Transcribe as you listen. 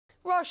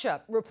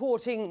Russia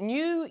reporting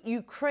new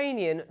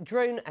Ukrainian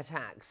drone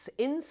attacks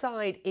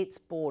inside its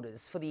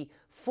borders for the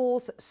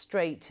fourth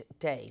straight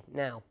day.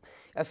 Now,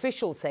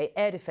 officials say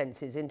air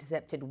defences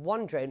intercepted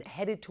one drone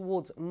headed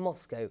towards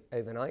Moscow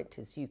overnight,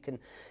 as you can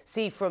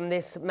see from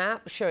this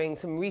map showing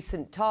some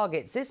recent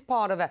targets. This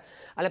part of an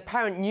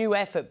apparent new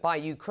effort by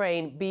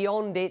Ukraine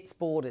beyond its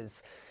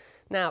borders.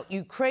 Now,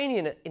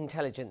 Ukrainian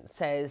intelligence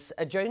says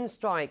a drone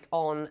strike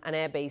on an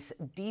airbase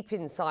deep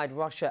inside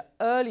Russia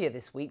earlier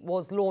this week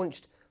was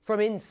launched from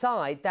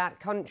inside that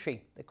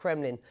country. The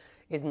Kremlin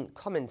isn't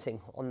commenting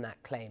on that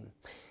claim.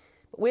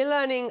 But we're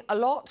learning a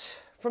lot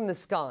from the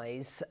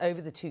skies over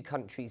the two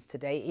countries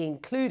today,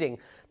 including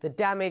the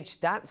damage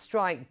that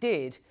strike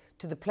did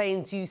to the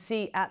planes you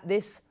see at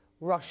this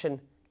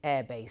Russian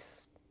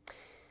airbase.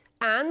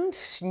 And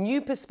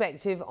new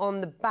perspective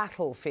on the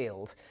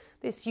battlefield.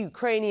 This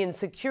Ukrainian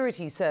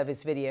security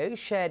service video,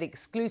 shared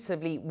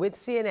exclusively with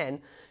CNN,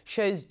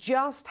 shows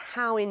just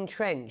how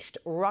entrenched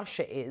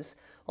Russia is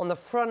on the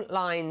front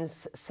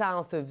lines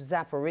south of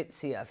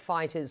Zaporizhzhia.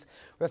 Fighters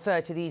refer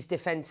to these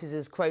defences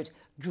as, quote,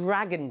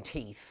 dragon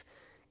teeth.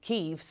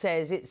 Kyiv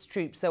says its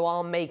troops, though,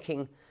 are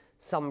making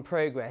some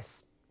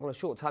progress. Well, a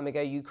short time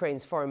ago,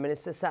 Ukraine's foreign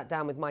minister sat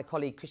down with my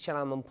colleague Christian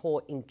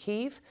Amanpour in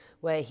Kyiv,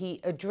 where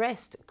he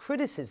addressed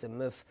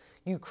criticism of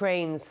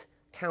Ukraine's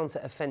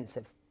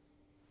counter-offensive.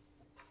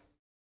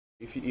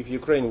 If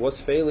Ukraine was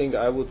failing,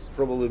 I would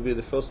probably be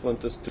the first one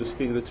to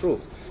speak the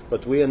truth.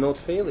 But we are not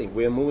failing.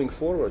 We are moving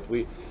forward.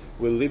 We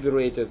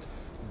liberated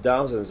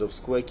dozens of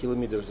square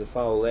kilometers of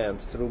our land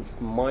through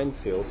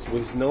minefields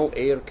with no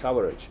air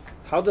coverage.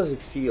 How does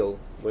it feel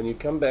when you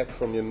come back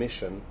from your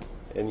mission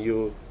and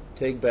you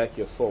take back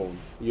your phone,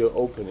 you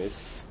open it,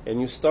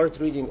 and you start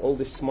reading all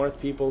these smart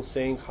people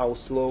saying how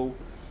slow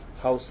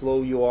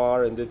you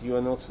are and that you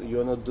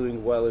are not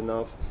doing well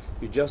enough.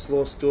 You just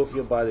lost 2 of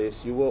your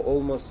buddies. You were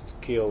almost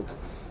killed.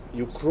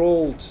 You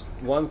crawled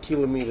 1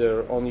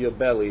 kilometer on your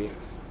belly,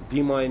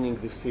 demining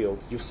the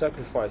field. You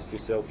sacrificed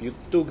yourself. You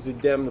took the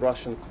damn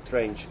Russian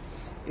trench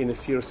in a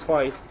fierce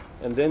fight,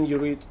 and then you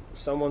read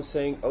someone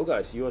saying, "Oh,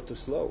 guys, you are too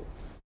slow."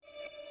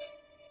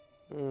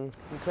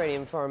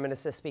 Ukrainian Foreign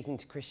Minister speaking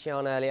to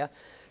Christian earlier.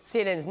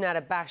 CNN's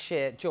Nada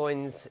Bashir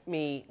joins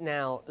me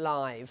now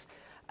live.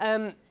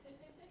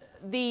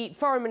 The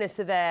Foreign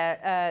Minister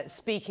there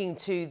speaking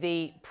to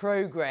the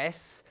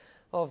progress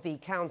of the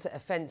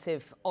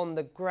counter-offensive on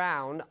the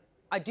ground.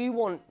 I do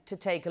want to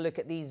take a look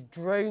at these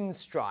drone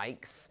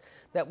strikes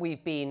that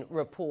we've been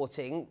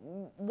reporting.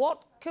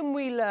 What can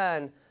we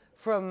learn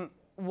from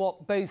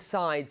what both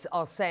sides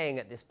are saying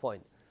at this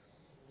point?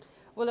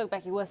 Well, look,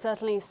 Becky, we're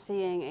certainly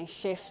seeing a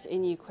shift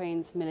in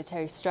Ukraine's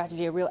military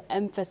strategy, a real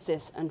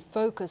emphasis and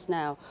focus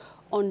now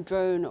on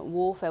drone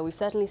warfare. We've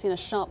certainly seen a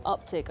sharp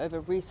uptick over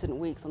recent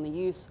weeks on the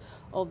use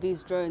of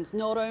these drones,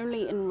 not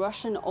only in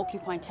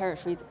Russian-occupied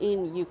territories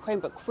in Ukraine,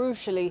 but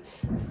crucially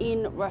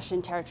in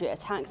Russian territory,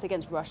 attacks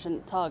against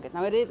Russian targets.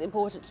 Now, it is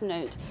important to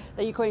note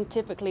that Ukraine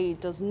typically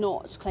does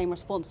not claim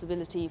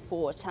responsibility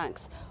for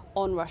attacks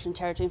on Russian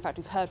territory. In fact,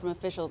 we've heard from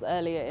officials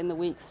earlier in the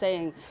week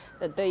saying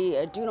that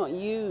they do not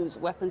use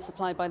weapons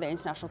supplied by their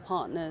international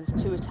partners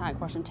to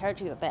attack Russian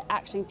territory, that they're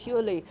acting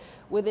purely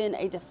within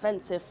a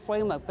defensive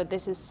framework. But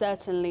this is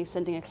certainly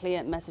sending a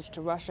clear message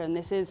to Russia, and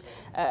this is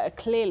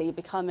clearly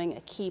becoming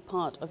a key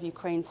part of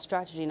Ukraine's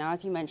strategy. Now,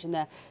 as you mentioned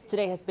there,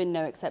 today has been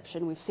no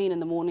exception. We've seen in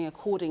the morning,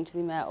 according to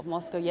the mayor of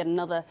Moscow, yet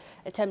another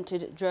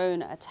attempted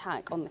drone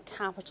attack on the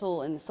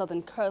capital in the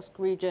southern Kursk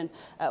region.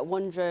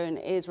 One drone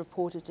is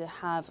reported to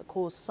have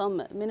caused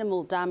some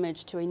minimal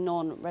damage to a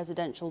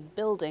non-residential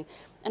building.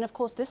 And of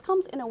course, this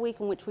comes in a week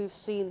in which we've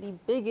seen the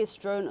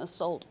biggest drone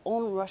assault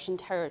on Russian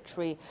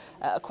territory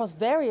across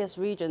various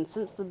regions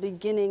since the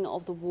beginning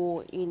of the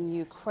war in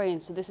Ukraine.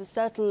 So this is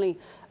certainly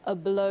a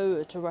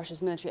blow to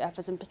Russia's military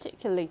efforts, and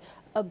particularly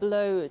a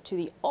blow to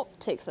the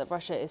optics that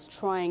Russia is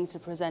trying to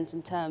present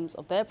in terms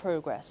of their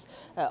progress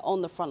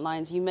on the front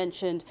lines. You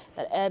mentioned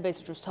that airbase,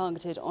 which was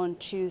targeted on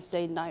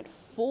Tuesday night.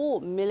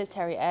 4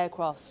 military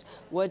aircrafts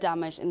were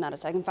damaged in that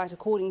attack. In fact,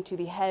 according to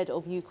the head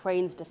of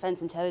Ukraine's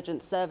Defense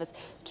Intelligence Service,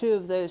 2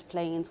 of those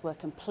planes were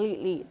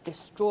completely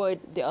destroyed,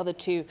 the other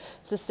 2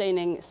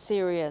 sustaining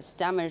serious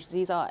damage.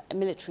 These are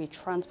military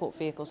transport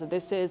vehicles, so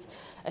this is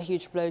a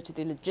huge blow to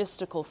the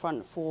logistical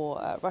front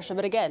for Russia,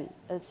 but again,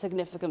 a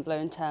significant blow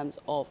in terms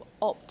of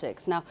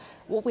optics. Now,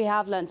 what we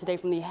have learned today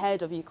from the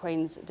head of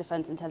Ukraine's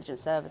Defense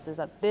Intelligence Service is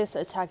that this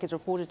attack is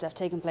reported to have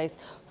taken place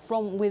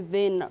from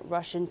within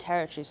Russian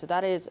territory, so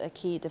that is a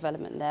key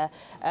development there.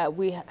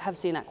 We have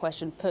seen that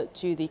question put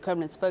to the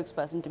Kremlin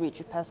spokesperson,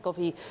 Dmitry Peskov.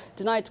 He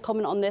denied to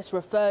comment on this,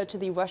 referred to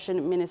the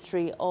Russian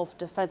Ministry of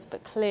Defense,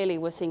 but clearly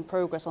we're seeing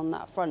progress on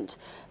that front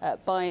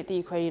by the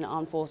Ukrainian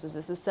armed forces.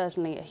 This is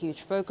certainly a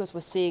huge focus.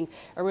 We're seeing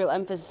a real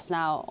emphasis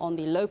now on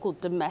the local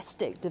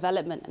domestic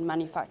development and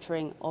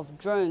manufacturing of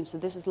drones. So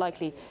this is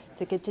likely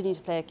to continue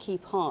to play a key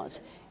part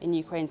in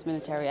Ukraine's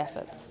military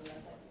efforts.